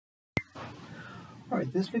All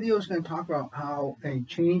right, this video is going to talk about how a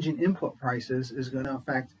change in input prices is going to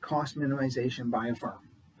affect cost minimization by a firm.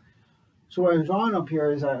 So what I've drawn up here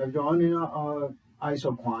is I've drawn in a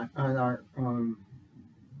isoquant on our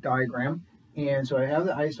diagram. And so I have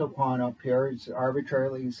the isoquant up here. It's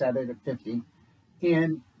arbitrarily set at 50.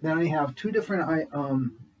 And then I have two different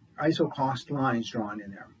isocost lines drawn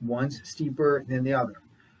in there. One's steeper than the other.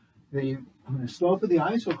 The slope of the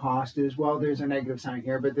isocost is, well, there's a negative sign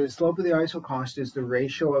here, but the slope of the isocost is the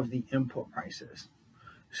ratio of the input prices.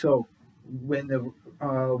 So when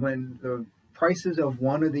the prices of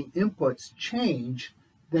one of the inputs change,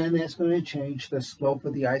 then that's going to change the slope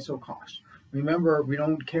of the isocost. Remember, we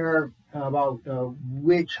don't care about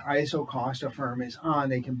which isocost a firm is on.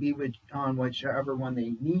 They can be on whichever one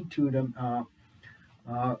they need to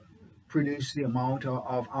produce the amount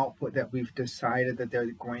of output that we've decided that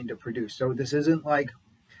they're going to produce. So this isn't like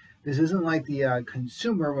the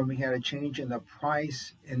consumer when we had a change in the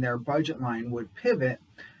price in their budget line would pivot.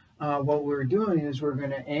 What we're doing is we're going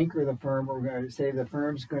to anchor the firm. We're going to say the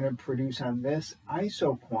firm's going to produce on this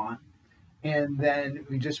isoquant, and then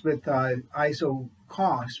we just with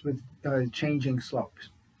isocost with changing slopes.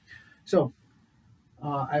 So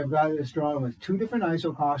I've got this drawn with two different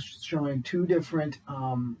isocosts showing two different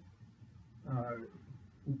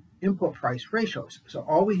input price ratios. So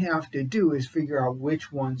all we have to do is figure out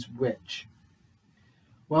which one's which.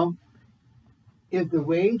 Well, if the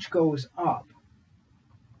wage goes up,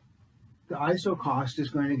 the isocost is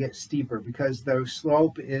going to get steeper because the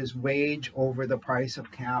slope is wage over the price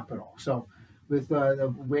of capital. So with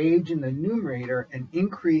the wage in the numerator, an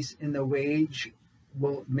increase in the wage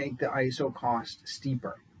will make the isocost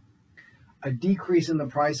steeper. A decrease in the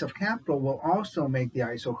price of capital will also make the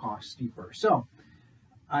isocost steeper. So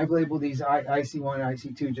I've labeled these IC1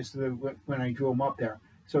 and IC2 just so that when I drew them up there.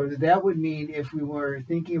 So that would mean if we were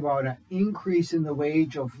thinking about an increase in the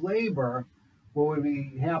wage of labor, what would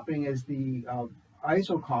be happening is the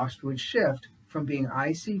isocost would shift from being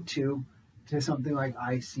IC2 to something like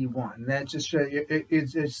IC1. And that just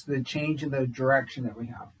it's the change in the direction that we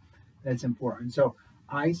have. That's important. So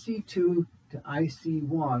IC2 to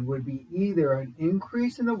IC1 would be either an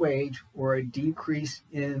increase in the wage or a decrease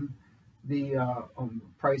in the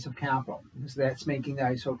price of capital. So that's making the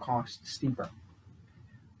isocost steeper.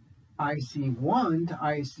 IC1 to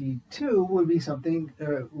IC2 would be something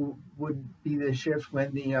would be the shift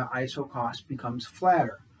when the isocost becomes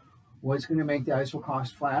flatter. What's going to make the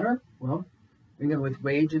isocost flatter? Well, again, with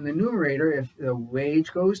wage in the numerator, if the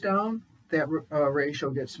wage goes down, that ratio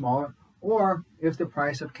gets smaller. Or if the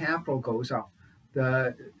price of capital goes up,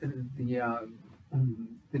 the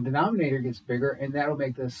denominator gets bigger, and that'll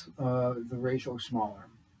make this the ratio smaller.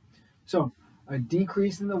 So a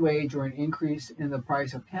decrease in the wage or an increase in the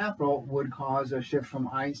price of capital would cause a shift from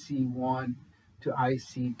IC1 to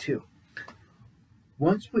IC2.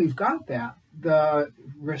 Once we've got that, the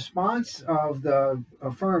response of the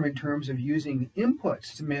firm in terms of using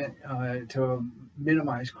inputs to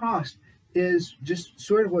minimize cost is just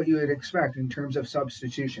sort of what you would expect in terms of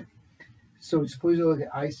substitution. So suppose you look at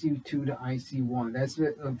IC2 to IC1. That's,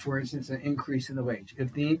 for instance, an increase in the wage.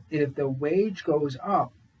 If the wage goes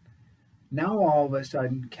up, now all of a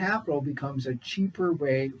sudden capital becomes a cheaper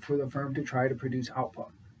way for the firm to try to produce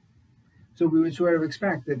output. So we would sort of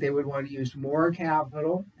expect that they would want to use more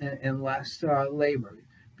capital and less labor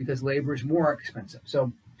because labor is more expensive.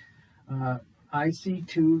 So IC2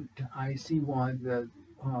 to IC1, the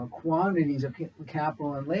quantities of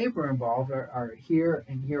capital and labor involved are here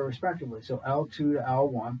and here respectively. So L2 to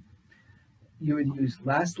L1, you would use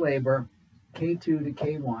less labor. K2 to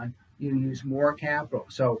K1, you use more capital.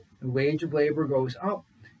 So the wage of labor goes up.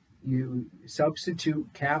 You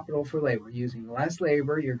substitute capital for labor. Using less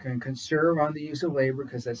labor, you're going to conserve on the use of labor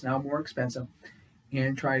because that's now more expensive,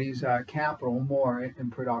 and try to use capital more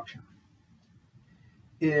in production.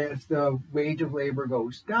 If the wage of labor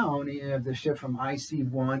goes down, and you have the shift from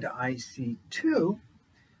IC1 to IC2,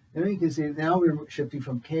 then you can see now we're shifting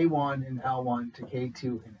from K1 and L1 to K2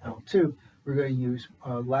 and L2. We're going to use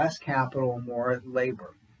less capital and more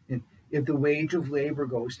labor. And if the wage of labor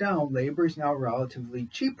goes down, labor is now relatively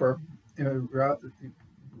cheaper.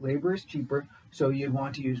 Labor is cheaper, so you'd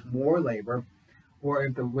want to use more labor. Or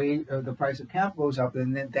if the price of capital goes up,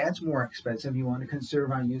 then that's more expensive. You want to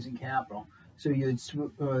conserve on using capital. So you'd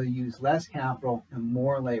use less capital and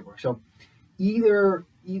more labor. So either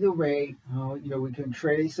way, we can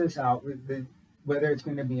trace this out with whether it's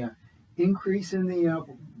going to be an increase in the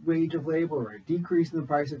wage of labor or a decrease in the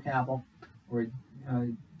price of capital, or a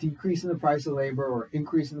decrease in the price of labor or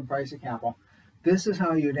increase in the price of capital. This is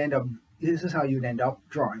how you'd end up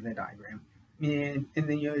drawing the diagram. and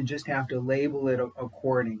then you just have to label it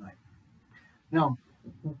accordingly. Now,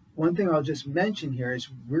 one thing I'll just mention here is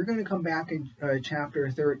we're going to come back in chapter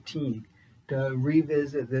 13 to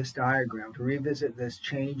revisit this diagram, to revisit this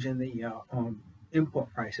change in the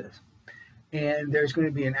input prices. And there's going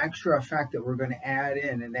to be an extra effect that we're going to add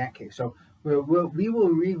in that case. So we will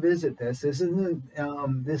revisit this. This isn't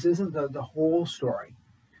the whole story.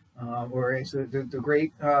 Or as the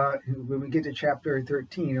great, when we get to chapter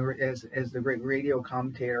 13, or as the great radio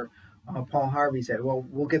commentator Paul Harvey said, well,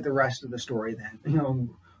 we'll get the rest of the story then.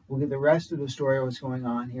 We'll get the rest of the story of what's going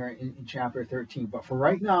on here in chapter 13. But for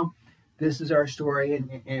right now, this is our story,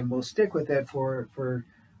 and we'll stick with it for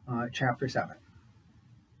chapter 7.